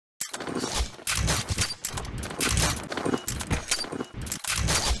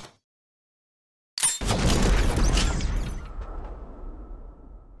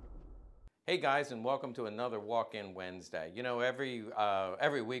Hey guys, and welcome to another Walk-In Wednesday. You know, every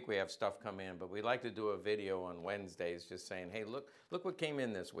week we have stuff come in, but we like to do a video on Wednesdays just saying, hey, look what came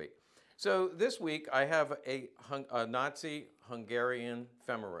in this week. So this week I have a Nazi Hungarian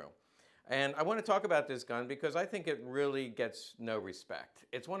Femaru. And I want to talk about this gun because I think it really gets no respect.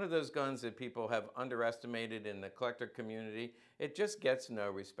 It's one of those guns that people have underestimated in the collector community. It just gets no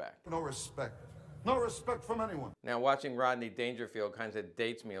respect. No respect. No respect from anyone. Now, watching Rodney Dangerfield kind of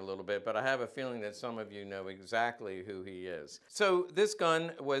dates me a little bit, but I have a feeling that some of you know exactly who he is. So this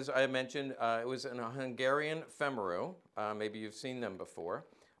gun was, I mentioned, it was a Hungarian Femaru. Maybe you've seen them before.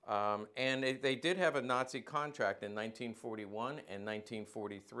 And they did have a Nazi contract in 1941 and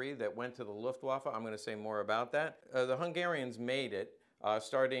 1943 that went to the Luftwaffe. I'm going to say more about that. The Hungarians made it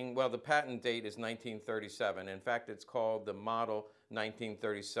starting, well, the patent date is 1937. In fact, it's called the Model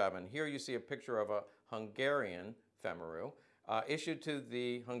 1937. Here you see a picture of a Hungarian Femaru issued to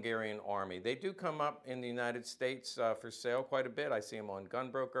the Hungarian Army. They do come up in the United States for sale quite a bit. I see them on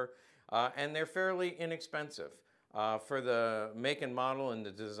Gunbroker, and they're fairly inexpensive. For the make and model and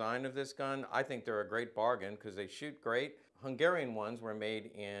the design of this gun, I think they're a great bargain because they shoot great. Hungarian ones were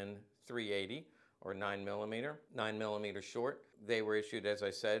made in .380 or 9mm short. They were issued, as I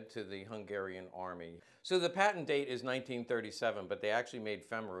said, to the Hungarian Army. So the patent date is 1937, but they actually made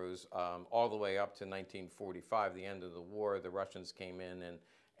Femarus all the way up to 1945, the end of the war. The Russians came in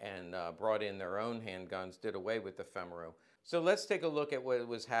and brought in their own handguns, did away with the Femaru. So let's take a look at what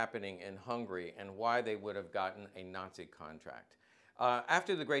was happening in Hungary and why they would have gotten a Nazi contract.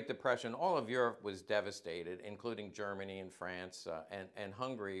 After the Great Depression, all of Europe was devastated, including Germany and France, and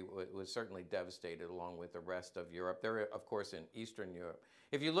Hungary was certainly devastated along with the rest of Europe. They're, of course, in Eastern Europe.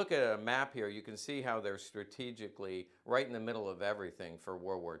 If you look at a map here, you can see how they're strategically right in the middle of everything for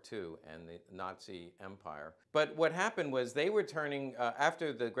World War II and the Nazi Empire. But what happened was they were turning,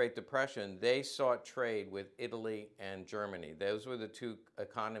 after the Great Depression, they sought trade with Italy and Germany. Those were the two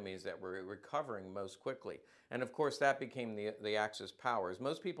economies that were recovering most quickly. And of course, that became the Axis powers.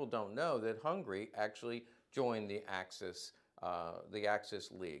 Most people don't know that Hungary actually joined the Axis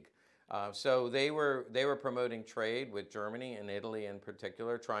League. So they were promoting trade with Germany and Italy in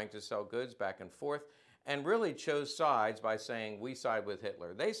particular, trying to sell goods back and forth, and really chose sides by saying, we side with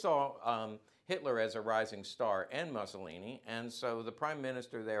Hitler. They saw Hitler as a rising star and Mussolini, and so the prime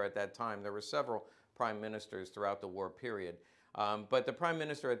minister there at that time, there were several prime ministers throughout the war period, but the prime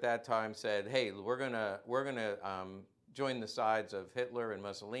minister at that time said, hey, we're gonna join the sides of Hitler and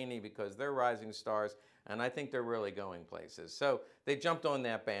Mussolini because they're rising stars, and I think they're really going places. So they jumped on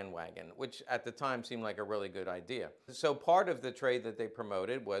that bandwagon, which at the time seemed like a really good idea. So part of the trade that they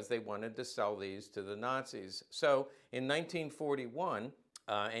promoted was they wanted to sell these to the Nazis. So in 1941,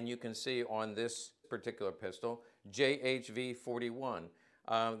 and you can see on this particular pistol, JHV 41,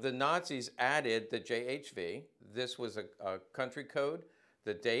 the Nazis added the JHV. This was a country code,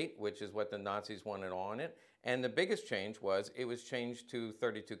 the date, which is what the Nazis wanted on it. And the biggest change was it was changed to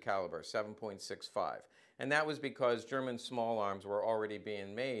 .32 caliber, 7.65. And that was because German small arms were already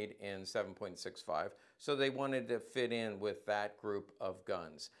being made in 7.65, so they wanted to fit in with that group of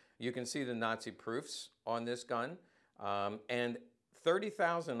guns. You can see the Nazi proofs on this gun, and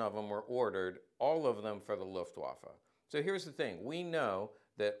 30,000 of them were ordered, all of them for the Luftwaffe. So here's the thing, we know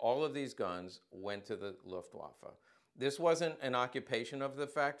that all of these guns went to the Luftwaffe. This wasn't an occupation of the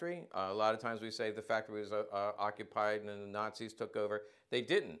factory. A lot of times we say the factory was occupied and the Nazis took over. They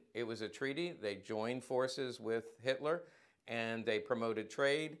didn't. It was a treaty. They joined forces with Hitler and they promoted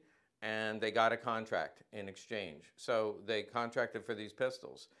trade and they got a contract in exchange. So they contracted for these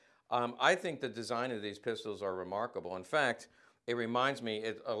pistols. I think the design of these pistols are remarkable. In fact, it reminds me,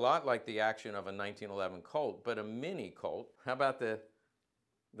 it's a lot like the action of a 1911 Colt, but a mini Colt. How about the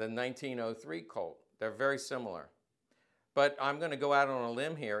 1903 Colt? They're very similar. But I'm going to go out on a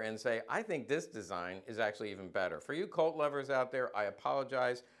limb here and say, I think this design is actually even better. For you Colt lovers out there, I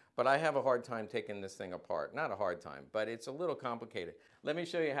apologize, but I have a hard time taking this thing apart. Not a hard time, but it's a little complicated. Let me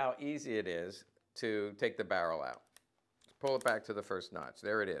show you how easy it is to take the barrel out. Pull it back to the first notch.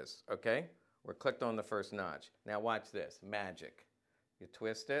 There it is, okay? We're clicked on the first notch. Now watch this, magic. You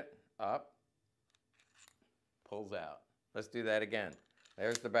twist it up, pulls out. Let's do that again.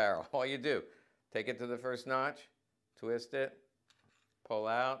 There's the barrel. All you do, take it to the first notch, twist it, pull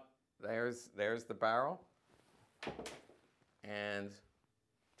out, there's the barrel, and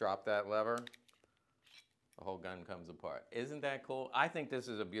drop that lever, the whole gun comes apart. Isn't that cool? I think this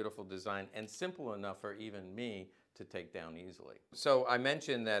is a beautiful design and simple enough for even me to take down easily. So I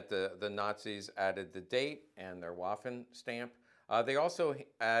mentioned that the Nazis added the date and their Waffen stamp. They also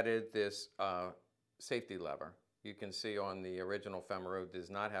added this safety lever. You can see on the original Femaru does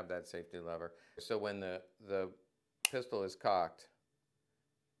not have that safety lever. So when the pistol is cocked,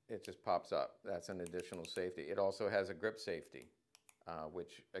 it just pops up. That's an additional safety. It also has a grip safety,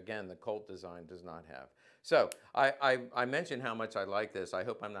 which again, the Colt design does not have. So I mentioned how much I like this. I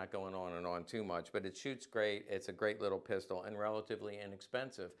hope I'm not going on and on too much, but it shoots great. It's a great little pistol and relatively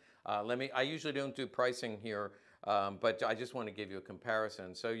inexpensive. I usually don't do pricing here, but I just want to give you a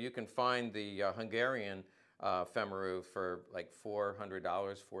comparison. So you can find the Hungarian Femaru for like $400,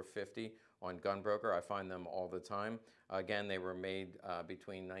 $450 on Gunbroker. I find them all the time. Again, they were made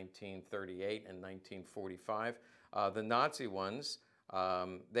between 1938 and 1945. The Nazi ones,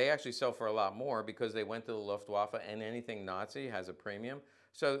 they actually sell for a lot more because they went to the Luftwaffe, and anything Nazi has a premium.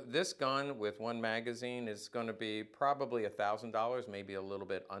 So this gun with one magazine is going to be probably $1,000, maybe a little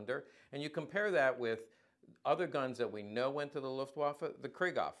bit under. And you compare that with other guns that we know went to the Luftwaffe, the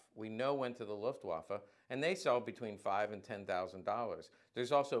Krieghoff, we know went to the Luftwaffe, and they sell between $5,000 and $10,000.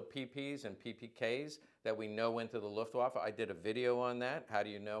 There's also PPs and PPKs that we know went to the Luftwaffe. I did a video on that. How do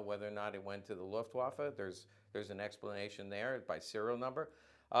you know whether or not it went to the Luftwaffe? There's an explanation there by serial number.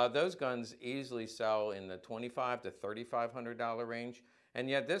 Those guns easily sell in the $2,500 to $3,500 range. And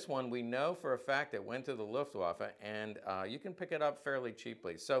yet this one, we know for a fact it went to the Luftwaffe, and you can pick it up fairly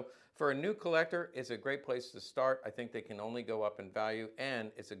cheaply. So for a new collector, it's a great place to start. I think they can only go up in value,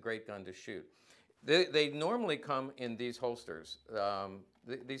 and it's a great gun to shoot. They normally come in these holsters.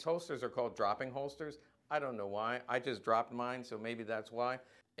 These holsters are called dropping holsters. I don't know why. I just dropped mine, so maybe that's why.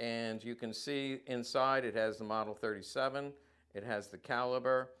 And you can see inside it has the Model 37. It has the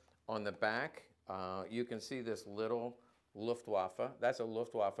caliber. On the back, you can see this little Luftwaffe. That's a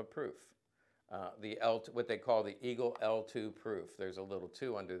Luftwaffe proof. What they call the Eagle L2 proof. There's a little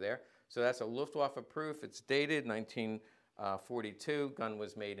 2 under there. So that's a Luftwaffe proof. It's dated 1942. Gun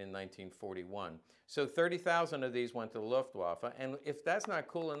was made in 1941. So 30,000 of these went to the Luftwaffe. And if that's not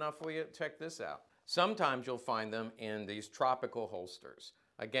cool enough for you, check this out. Sometimes you'll find them in these tropical holsters.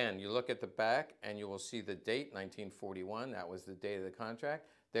 Again, you look at the back and you will see the date, 1941. That was the date of the contract.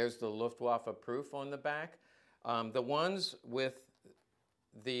 There's the Luftwaffe proof on the back. The ones with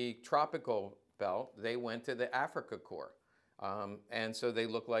the tropical belt, they went to the Afrika Korps. And so they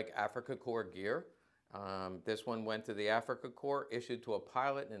look like Afrika Korps gear. This one went to the Afrika Korps, issued to a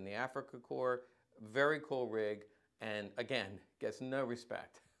pilot in the Afrika Korps. Very cool rig, and again, gets no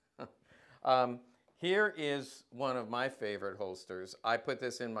respect. Here is one of my favorite holsters. I put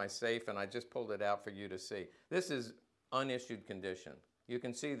this in my safe, and I just pulled it out for you to see. This is unissued condition. You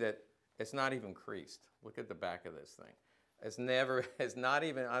can see that it's not even creased. Look at the back of this thing. It's not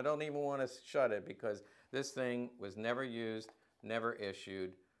even, I don't even want to shut it because this thing was never used, never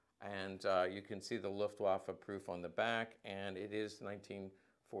issued, and you can see the Luftwaffe proof on the back, and it is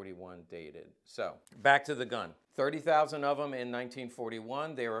 1941 dated. So, back to the gun. 30,000 of them in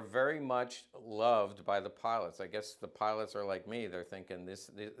 1941. They were very much loved by the pilots. I guess the pilots are like me. They're thinking, this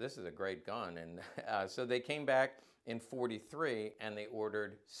is a great gun. And so they came back in 43, and they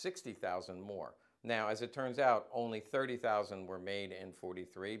ordered 60,000 more. Now, as it turns out, only 30,000 were made in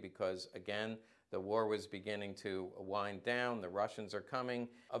 43 because, again, the war was beginning to wind down. The Russians are coming.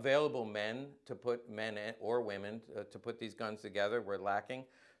 Available men in, or women to put these guns together were lacking.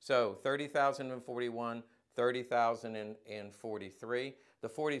 So 30,000 in 41, 30,000 in 43. The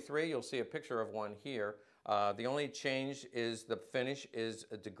 43, you'll see a picture of one here. The only change is the finish is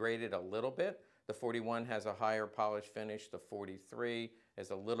degraded a little bit. The 41 has a higher polish finish. The 43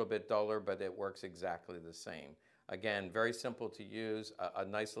 is a little bit duller, but it works exactly the same. Again, very simple to use, a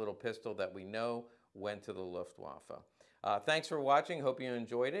nice little pistol that we know went to the Luftwaffe. Thanks for watching. Hope you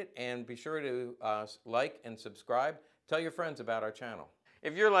enjoyed it. And be sure to like and subscribe. Tell your friends about our channel.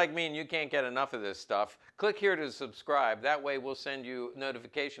 If you're like me and you can't get enough of this stuff, click here to subscribe. That way we'll send you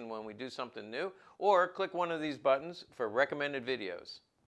notification when we do something new. Or click one of these buttons for recommended videos.